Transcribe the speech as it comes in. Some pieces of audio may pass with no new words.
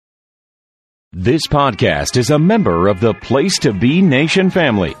This podcast is a member of the Place to Be Nation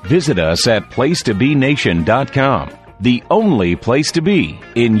family. Visit us at placetobenation.com, the only place to be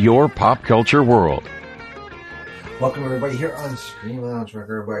in your pop culture world. Welcome everybody here on Screen Lounge.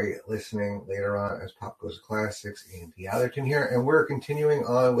 Everybody listening later on as Pop Goes Classics. Andy Atherton here, and we're continuing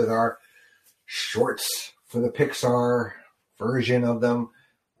on with our shorts for the Pixar version of them.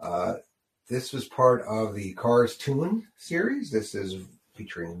 This was part of the Cars Toon series. This is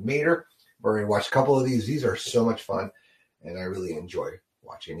featuring Mater. I've already watched a couple of these. These are so much fun, and I really enjoy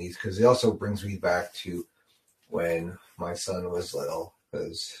watching these because it also brings me back to when my son was little,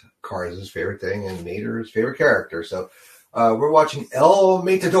 because Cars is his favorite thing and Mater is his favorite character. So we're watching El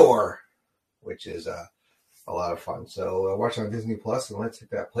Matador, which is a lot of fun. So watch on Disney Plus, and let's hit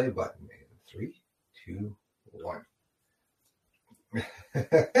that play button. 3, 2, 1.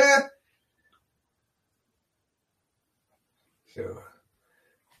 So,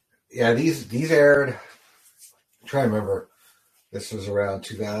 yeah, these aired. I'm trying to remember. This was around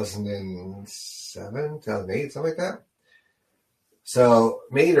 2007, 2008, something like that. So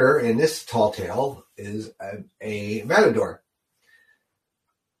Mater in this tall tale is a matador.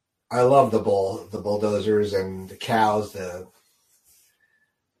 I love the bulldozers and the cows, the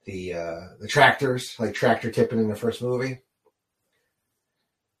tractors, like tractor tipping in the first movie.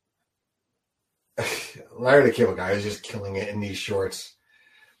 Larry the Cable Guy is just killing it in these shorts.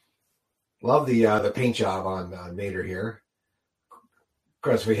 Love the paint job on Mater here. Of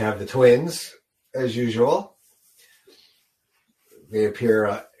course, we have the twins, as usual. They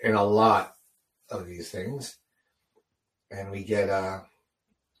appear in a lot of these things. And we get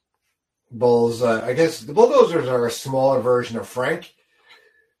bulls. I guess the bulldozers are a smaller version of Frank,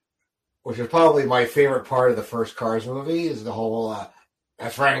 which is probably my favorite part of the first Cars movie, is the whole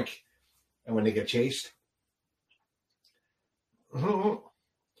Frank, and when they get chased.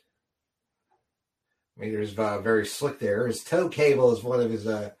 Mater's very slick there. His tow cable is one of his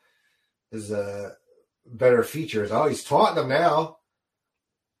better features. Oh, he's taunting them now.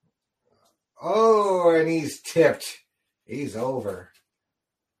 Oh, and he's tipped. He's over.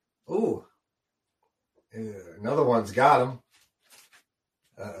 Ooh. Another one's got him.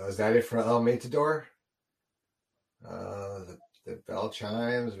 Is that it for El Matador? The bell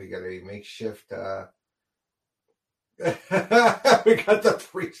chimes. We got a makeshift. We got the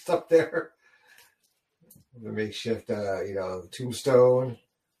priest up there. The makeshift, tombstone.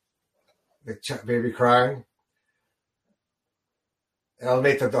 The baby crying. El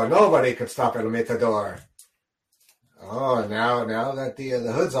Matador. Nobody could stop El Matador. Oh, now that the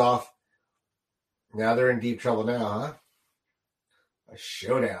hood's off, now they're in deep trouble now, huh? A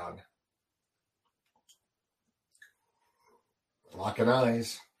showdown. Locking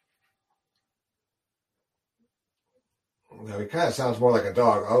eyes. Now he kind of sounds more like a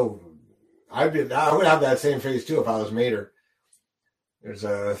dog. Oh, I would have that same face too if I was Mater. There's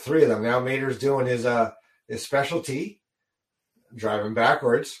 3 of them now. Mater's doing his specialty, driving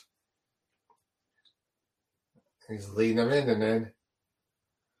backwards. He's leading them in, and then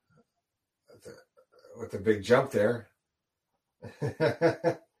with the big jump there.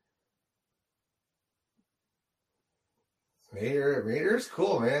 Mater's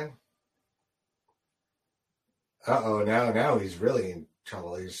cool, man. Uh-oh, now he's really in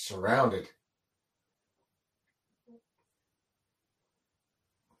trouble. He's surrounded.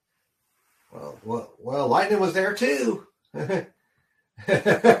 Well, Lightning was there too. Oh,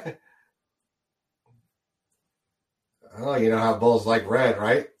 you know how bulls like red,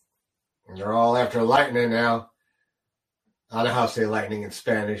 right? And they're all after Lightning now. I don't know how to say lightning in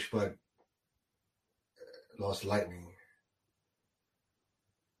Spanish, but Los Lightning.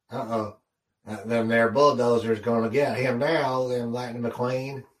 Uh-oh. Them there bulldozers going to get him now, them Lightning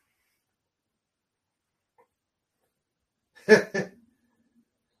McQueen.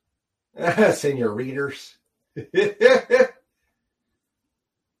 Senior readers. That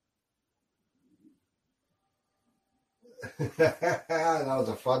was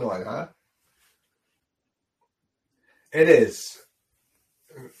a fun one, huh? It is.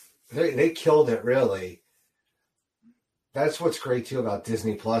 They killed it, really. That's what's great too about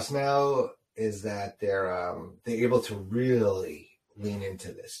Disney Plus now, is that they're able to really lean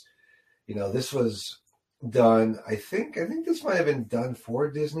into this. You know, this was done. I think this might have been done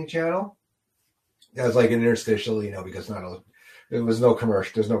for Disney Channel. It was like an interstitial, because there was no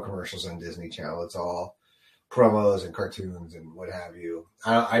commercial. There's no commercials on Disney Channel. It's all promos and cartoons and what have you.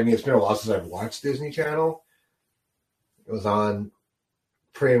 I mean, it's been a while since I've watched Disney Channel. It was on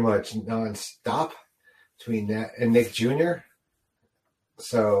pretty much nonstop between that and Nick Jr.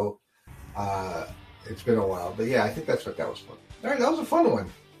 So it's been a while. But yeah, I think that's what that was for. All right, that was a fun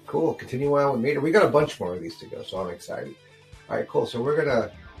one. Cool. Continue on with Mater. We got a bunch more of these to go, so I'm excited. All right, cool. So we're going to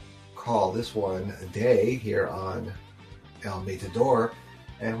call this one a day here on El Matador,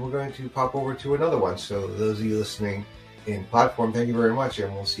 and we're going to pop over to another one. So those of you listening in platform, thank you very much,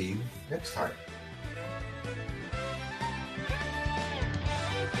 and we'll see you next time.